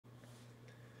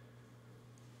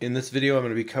In this video, I'm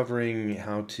going to be covering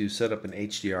how to set up an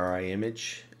HDRI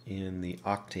image in the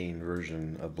Octane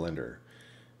version of Blender.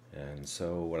 And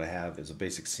so what I have is a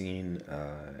basic scene.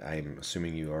 I'm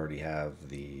assuming you already have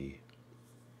the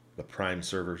Prime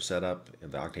server set up,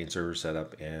 the Octane server set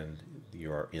up, and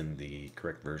you are in the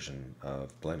correct version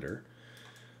of Blender,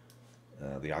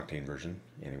 the Octane version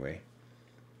anyway.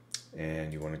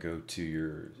 And you want to go to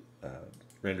your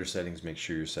render settings, make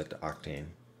sure you're set to Octane.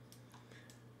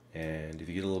 And if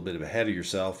you get a little bit ahead of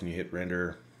yourself and you hit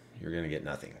render, you're going to get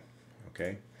nothing.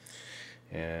 Okay?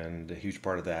 And a huge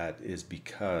part of that is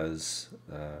because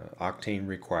Octane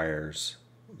requires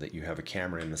that you have a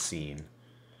camera in the scene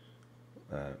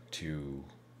to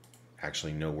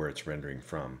actually know where it's rendering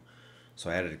from. So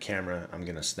I added a camera. I'm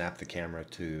going to snap the camera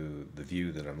to the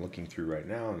view that I'm looking through right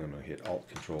now, and I'm going to hit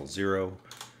Alt-Control-0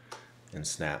 and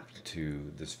snap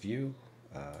to this view.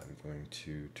 I'm going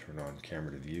to turn on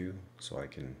camera to view so I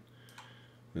can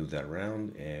move that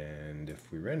around, and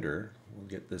if we render, we'll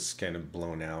get this kind of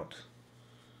blown out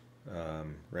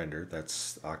render.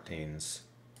 That's Octane's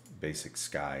basic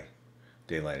sky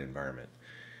daylight environment.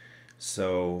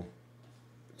 So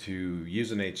to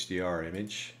use an HDR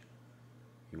image,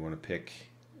 you want to pick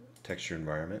texture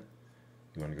environment,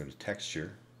 you want to go to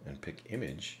texture and pick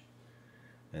image,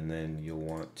 and then you'll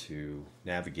want to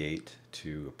navigate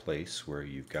to a place where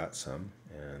you've got some,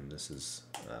 and this is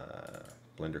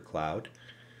Blender Cloud.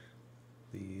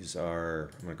 These are,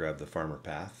 I'm going to grab the farmer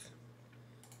path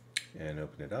and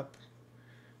open it up,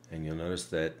 and you'll notice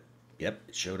that, yep,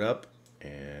 it showed up,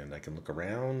 and I can look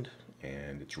around,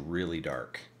 and it's really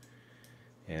dark.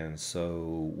 And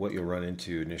so what you'll run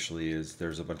into initially is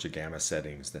there's a bunch of gamma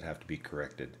settings that have to be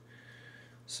corrected.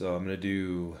 So I'm going to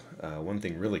do one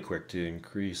thing really quick to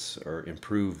increase or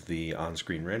improve the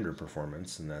on-screen render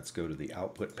performance, and that's go to the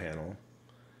output panel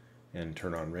and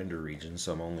turn on render region,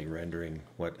 so I'm only rendering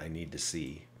what I need to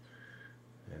see,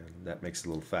 and that makes it a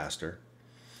little faster.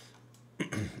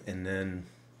 And then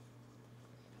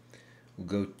we'll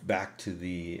go back to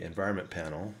the environment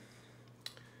panel,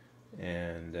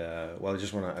 and well,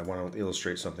 I want to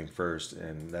illustrate something first,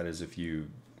 and that is if you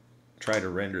try to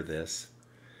render this,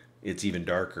 it's even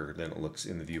darker than it looks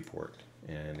in the viewport.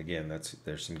 And again,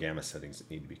 there's some gamma settings that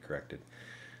need to be corrected.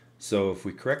 So if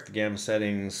we correct the gamma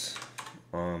settings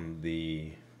on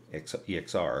the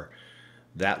EXR,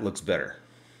 that looks better.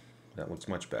 That looks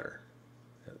much better.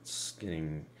 It's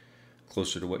getting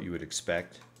closer to what you would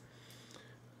expect.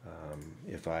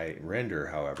 If I render,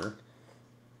 however,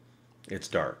 it's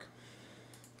dark.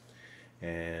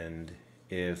 And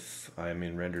if I'm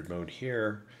in rendered mode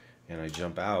here and I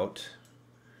jump out,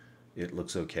 it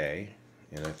looks okay,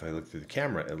 and if I look through the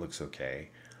camera, it looks okay.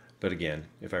 But again,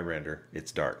 if I render,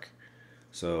 it's dark.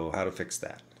 So how to fix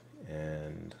that?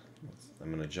 And I'm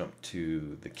going to jump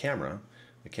to the camera.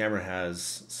 The camera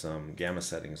has some gamma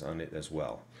settings on it as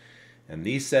well. And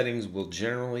these settings will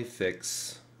generally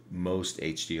fix most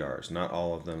HDRs, not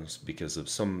all of them, because of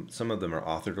some of them are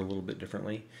authored a little bit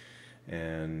differently,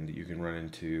 and you can run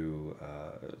into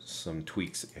some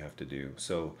tweaks that you have to do.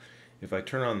 So if I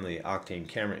turn on the Octane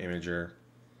camera imager,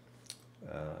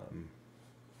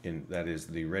 that is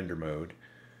the render mode,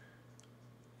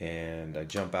 and I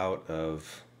jump out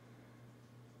of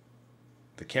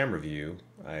the camera view,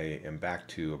 I am back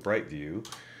to a bright view.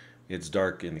 It's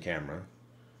dark in the camera,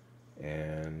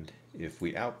 and if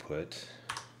we output,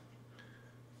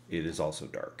 it is also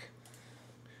dark.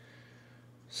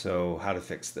 So how to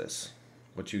fix this?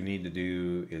 What you need to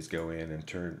do is go in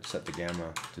and set the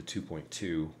gamma to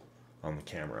 2.2 on the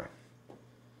camera,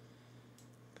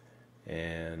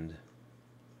 and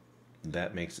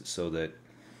that makes it so that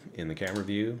in the camera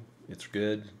view it's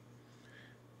good,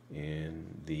 in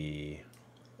the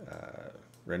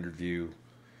rendered view,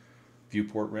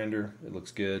 viewport render, it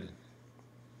looks good,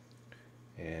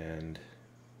 and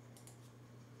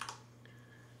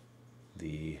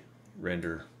the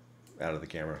render out of the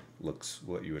camera looks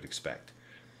what you would expect.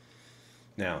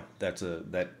 Now that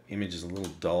image is a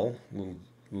little dull, a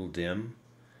little dim,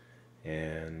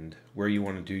 and where you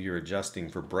want to do your adjusting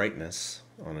for brightness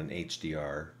on an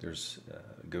HDR,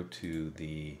 go to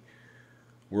the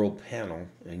world panel,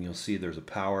 and you'll see there's a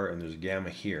power and there's a gamma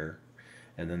here,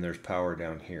 and then there's power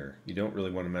down here. You don't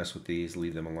really want to mess with these,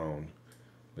 leave them alone,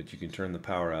 but you can turn the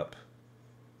power up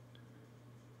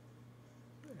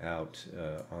out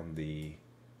on the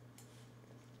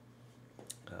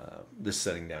this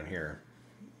setting down here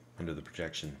under the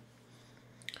projection.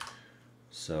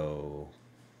 So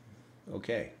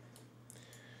okay,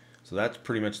 so that's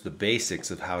pretty much the basics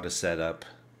of how to set up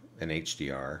an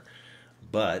HDR.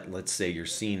 But let's say your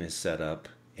scene is set up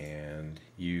and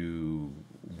you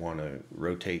want to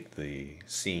rotate the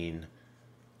scene,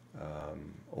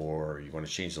 or you want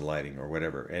to change the lighting or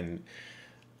whatever. And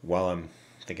while I'm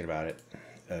thinking about it,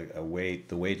 the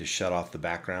way to shut off the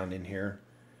background in here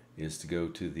is to go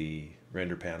to the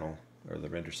render panel or the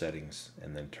render settings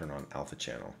and then turn on alpha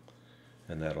channel,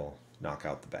 and that'll knock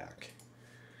out the back.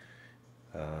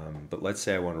 But let's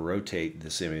say I want to rotate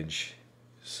this image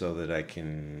so that I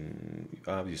can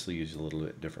obviously use a little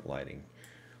bit different lighting.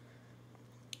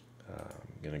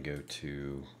 I'm going to go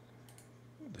to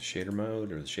the shader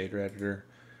mode or the shader editor.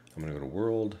 I'm going to go to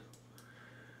world.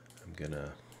 I'm going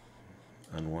to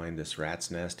unwind this rat's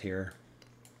nest here.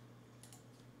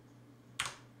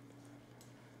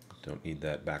 Don't need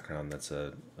that background. That's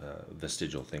a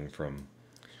vestigial thing from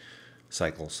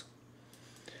Cycles.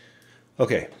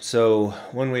 Okay, so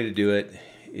one way to do it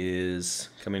is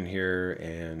come in here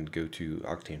and go to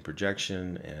Octane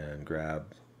Projection and grab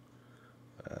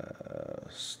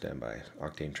standby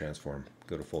Octane Transform.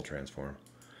 Go to Full Transform.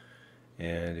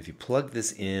 And if you plug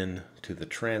this in to the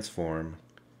transform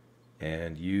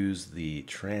and use the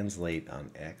translate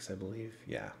on X, I believe,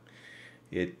 yeah,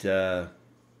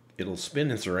 it'll spin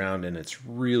this around, and it's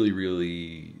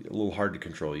really a little hard to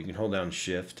control. You can hold down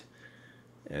Shift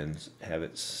and have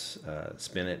it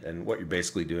spin it, and what you're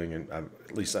basically doing, and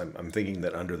at least I'm thinking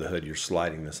that under the hood you're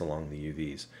sliding this along the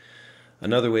UVs.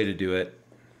 Another way to do it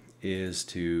is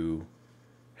to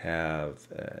have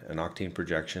an Octane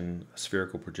projection, a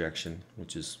spherical projection,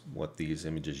 which is what these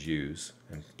images use,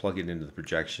 and plug it into the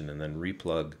projection and then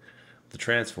replug the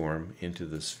transform into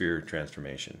the sphere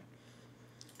transformation.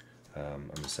 I'm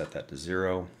going to set that to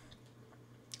 0,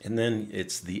 and then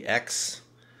it's the X.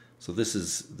 So this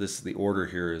is the order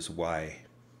here is Y,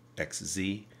 X,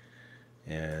 Z,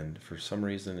 and for some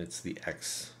reason it's the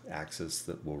X axis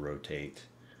that will rotate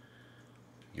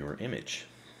your image.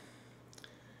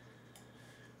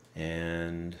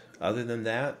 And other than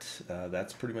that,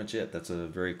 that's pretty much it. That's a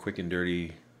very quick and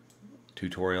dirty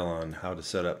tutorial on how to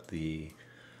set up the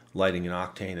lighting in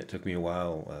Octane. It took me a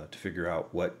while to figure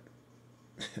out what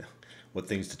what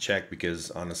things to check,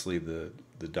 because honestly the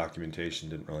documentation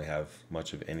didn't really have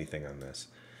much of anything on this.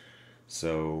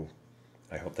 So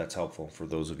I hope that's helpful for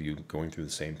those of you going through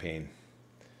the same pain.